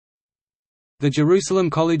The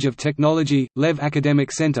Jerusalem College of Technology, Lev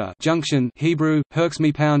Academic Center Junction Hebrew,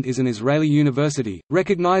 Herxmipound is an Israeli university,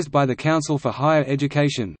 recognized by the Council for Higher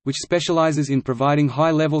Education, which specializes in providing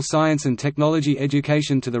high-level science and technology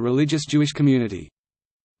education to the religious Jewish community.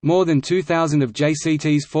 More than 2,000 of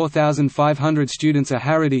JCT's 4,500 students are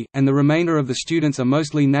Haredi, and the remainder of the students are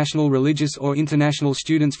mostly national religious or international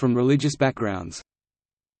students from religious backgrounds.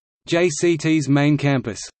 JCT's main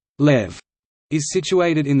campus, Lev, is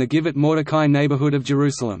situated in the Givat Mordechai neighborhood of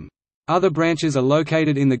Jerusalem. Other branches are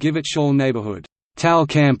located in the Givat Shaul neighborhood, Tal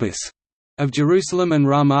campus of Jerusalem, and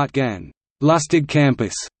Ramat Gan, Lustig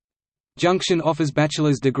campus. Junction offers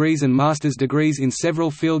bachelor's degrees and master's degrees in several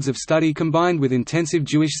fields of study combined with intensive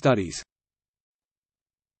Jewish studies.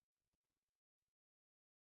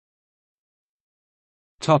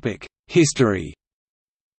 History.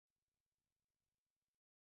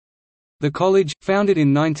 The college, founded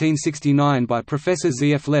in 1969 by Professor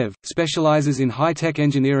Z.F. Lev, specializes in high-tech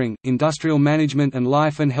engineering, industrial management and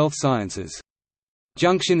life and health sciences.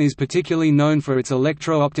 Junction is particularly known for its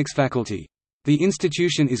electro-optics faculty. The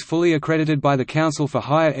institution is fully accredited by the Council for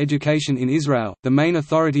Higher Education in Israel, the main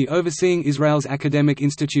authority overseeing Israel's academic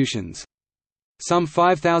institutions. Some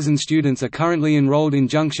 5,000 students are currently enrolled in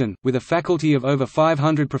Junction, with a faculty of over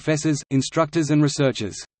 500 professors, instructors and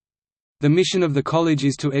researchers. The mission of the college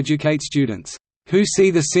is to educate students who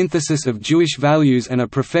see the synthesis of Jewish values and a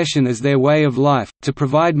profession as their way of life, to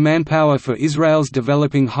provide manpower for Israel's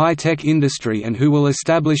developing high-tech industry and who will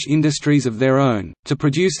establish industries of their own, to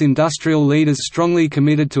produce industrial leaders strongly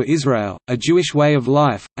committed to Israel, a Jewish way of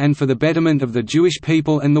life, and for the betterment of the Jewish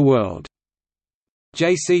people and the world.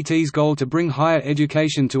 JCT's goal to bring higher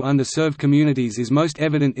education to underserved communities is most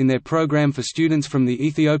evident in their program for students from the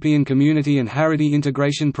Ethiopian community and Haredi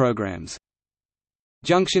integration programs.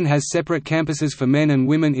 Junction has separate campuses for men and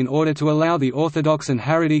women in order to allow the Orthodox and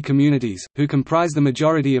Haredi communities, who comprise the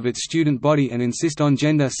majority of its student body and insist on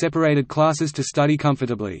gender-separated classes, to study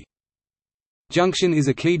comfortably. Junction is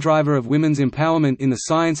a key driver of women's empowerment in the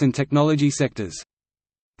science and technology sectors.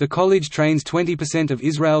 The college trains 20% of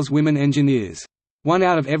Israel's women engineers. 1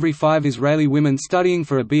 out of every 5 Israeli women studying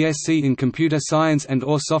for a BSc in computer science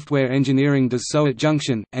and/or software engineering does so at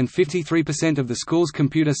Junction, and 53% of the school's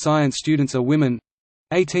computer science students are women,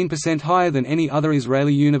 18% higher than any other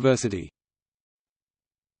Israeli university.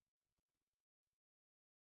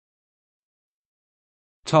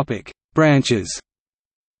 Branches.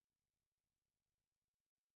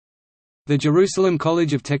 The Jerusalem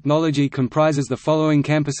College of Technology comprises the following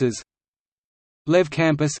campuses: Lev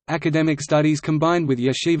Campus, academic studies combined with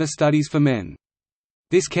yeshiva studies for men.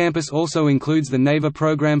 This campus also includes the Neva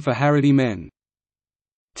program for Haredi men.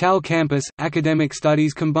 Tal Campus, academic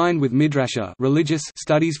studies combined with Midrasha, religious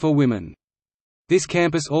studies for women. This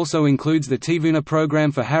campus also includes the Tivuna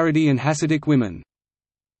program for Haredi and Hasidic women.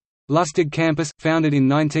 Lustig Campus, founded in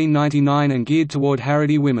 1999 and geared toward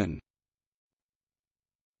Haredi women.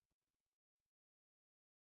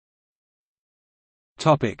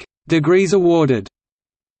 Topic: Degrees awarded.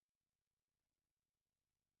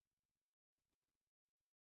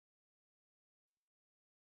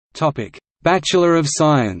 Topic: Bachelor of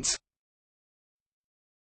Science.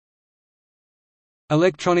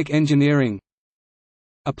 Electronic Engineering,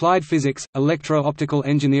 Applied Physics, Electro-Optical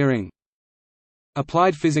Engineering,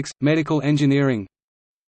 Applied Physics, Medical Engineering,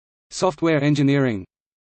 Software Engineering,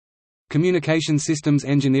 Communication Systems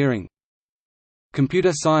Engineering,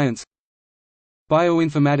 Computer Science,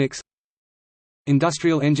 Bioinformatics,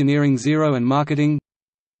 Industrial Engineering 0 and Marketing,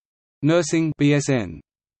 Nursing BSN.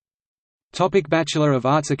 Topic: Bachelor of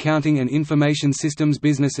Arts, Accounting and Information Systems,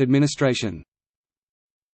 Business Administration.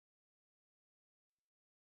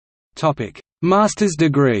 Topic: Master's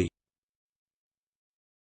degree.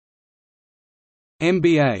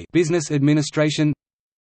 MBA, Business Administration.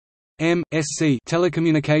 M.Sc,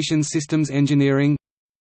 Telecommunications Systems Engineering.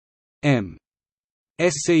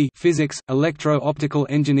 M.Sc, Physics, Electro-Optical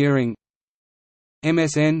Engineering.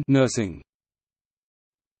 MSN, Nursing.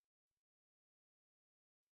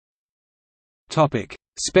 Topic: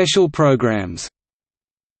 Special programs.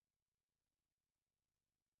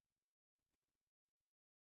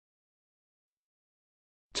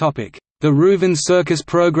 Topic: The Reuven Surkis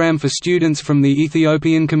program for students from the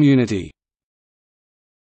Ethiopian community.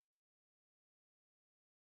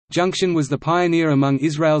 Junction was the pioneer among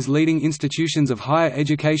Israel's leading institutions of higher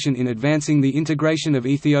education in advancing the integration of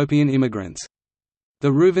Ethiopian immigrants. The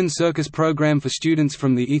Reuven Surkis program for students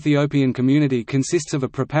from the Ethiopian community consists of a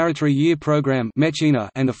preparatory year program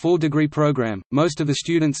and a full degree program. Most of the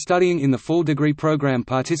students studying in the full degree program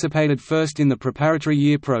participated first in the preparatory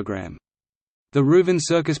year program. The Reuven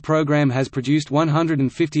Surkis program has produced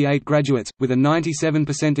 158 graduates, with a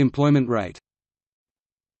 97% employment rate.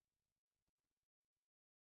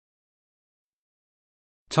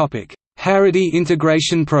 Haredi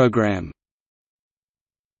Integration Program.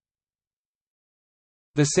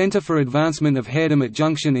 The Center for Advancement of Haredim at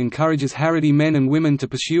Junction encourages Haredi men and women to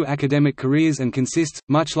pursue academic careers and consists,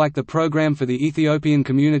 much like the program for the Ethiopian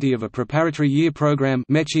community, of a preparatory year program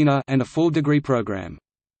and a full degree program.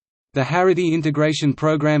 The Haredi Integration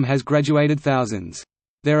Program has graduated thousands.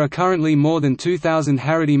 There are currently more than 2,000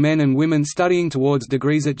 Haredi men and women studying towards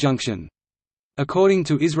degrees at Junction. According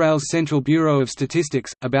to Israel's Central Bureau of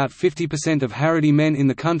Statistics, about 50% of Haredi men in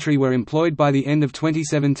the country were employed by the end of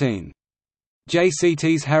 2017.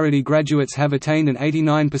 JCT's Haredi graduates have attained an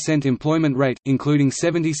 89% employment rate, including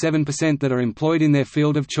 77% that are employed in their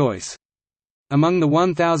field of choice. Among the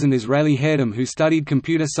 1,000 Israeli Haredim who studied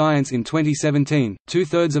computer science in 2017,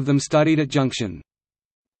 two-thirds of them studied at Junction.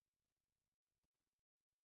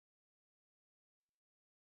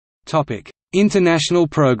 International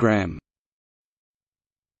program.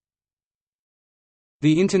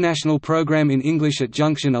 The international program in English at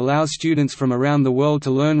Junction allows students from around the world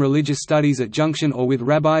to learn religious studies at Junction or with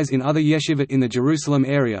rabbis in other yeshivot in the Jerusalem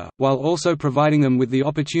area, while also providing them with the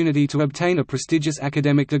opportunity to obtain a prestigious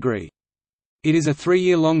academic degree. It is a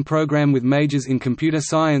 3-year-long program with majors in computer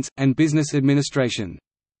science, and business administration.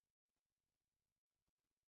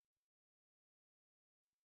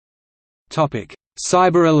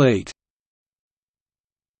 Cyber Elite.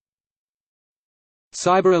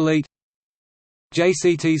 Cyber Elite.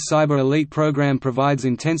 JCT's Cyber Elite program provides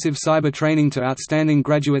intensive cyber training to outstanding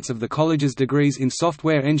graduates of the college's degrees in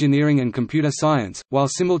software engineering and computer science, while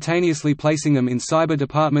simultaneously placing them in cyber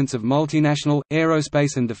departments of multinational,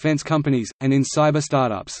 aerospace and defense companies, and in cyber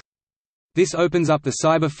startups. This opens up the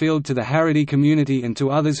cyber field to the Haredi community and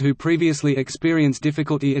to others who previously experienced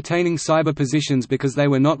difficulty attaining cyber positions because they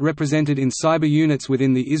were not represented in cyber units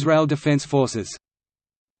within the Israel Defense Forces.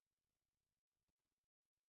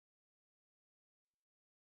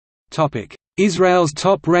 Israel's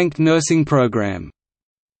top-ranked nursing program.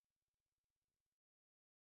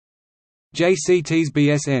 JCT's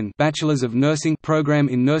BSN Bachelors of Nursing program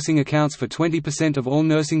in nursing accounts for 20% of all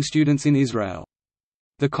nursing students in Israel.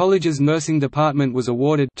 The college's nursing department was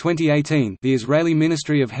awarded 2018 the Israeli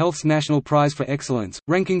Ministry of Health's National Prize for Excellence,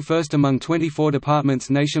 ranking first among 24 departments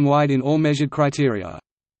nationwide in all measured criteria.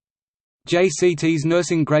 JCT's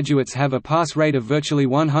nursing graduates have a pass rate of virtually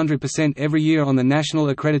 100% every year on the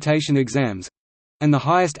national accreditation exams—and the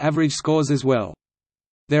highest average scores as well.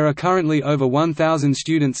 There are currently over 1,000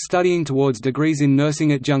 students studying towards degrees in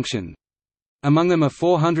nursing at Junction. Among them are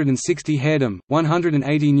 460 Haredim,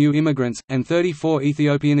 180 new immigrants, and 34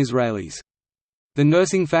 Ethiopian Israelis. The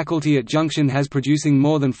nursing faculty at Junction has producing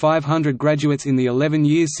more than 500 graduates in the 11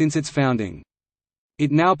 years since its founding.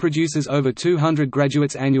 It now produces over 200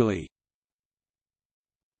 graduates annually.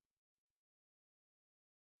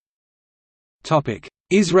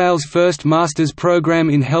 Israel's first master's program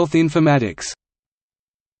in health informatics.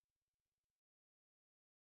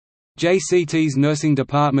 JCT's nursing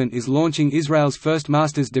department is launching Israel's first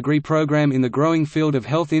master's degree program in the growing field of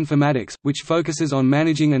health informatics, which focuses on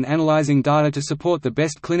managing and analyzing data to support the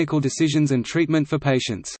best clinical decisions and treatment for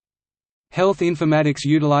patients. Health informatics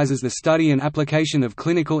utilizes the study and application of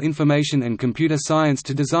clinical information and computer science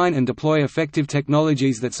to design and deploy effective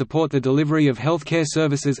technologies that support the delivery of healthcare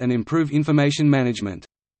services and improve information management.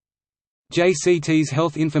 JCT's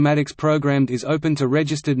Health Informatics program is open to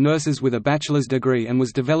registered nurses with a bachelor's degree and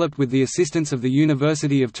was developed with the assistance of the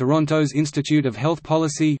University of Toronto's Institute of Health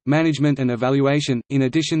Policy, Management and Evaluation, in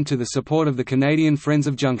addition to the support of the Canadian Friends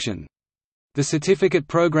of Junction. The certificate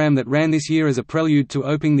program that ran this year as a prelude to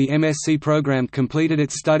opening the MSc program completed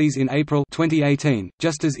its studies in April 2018,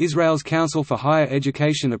 just as Israel's Council for Higher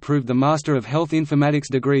Education approved the Master of Health Informatics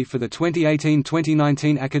degree for the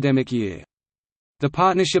 2018-2019 academic year. The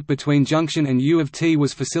partnership between Junction and U of T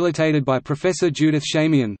was facilitated by Professor Judith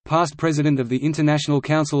Shamian, past president of the International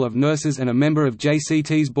Council of Nurses and a member of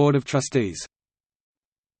JCT's Board of Trustees.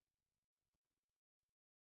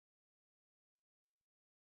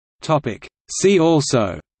 See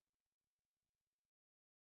also: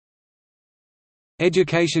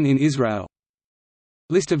 Education in Israel,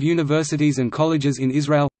 List of universities and colleges in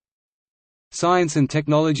Israel, Science and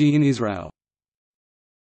technology in Israel.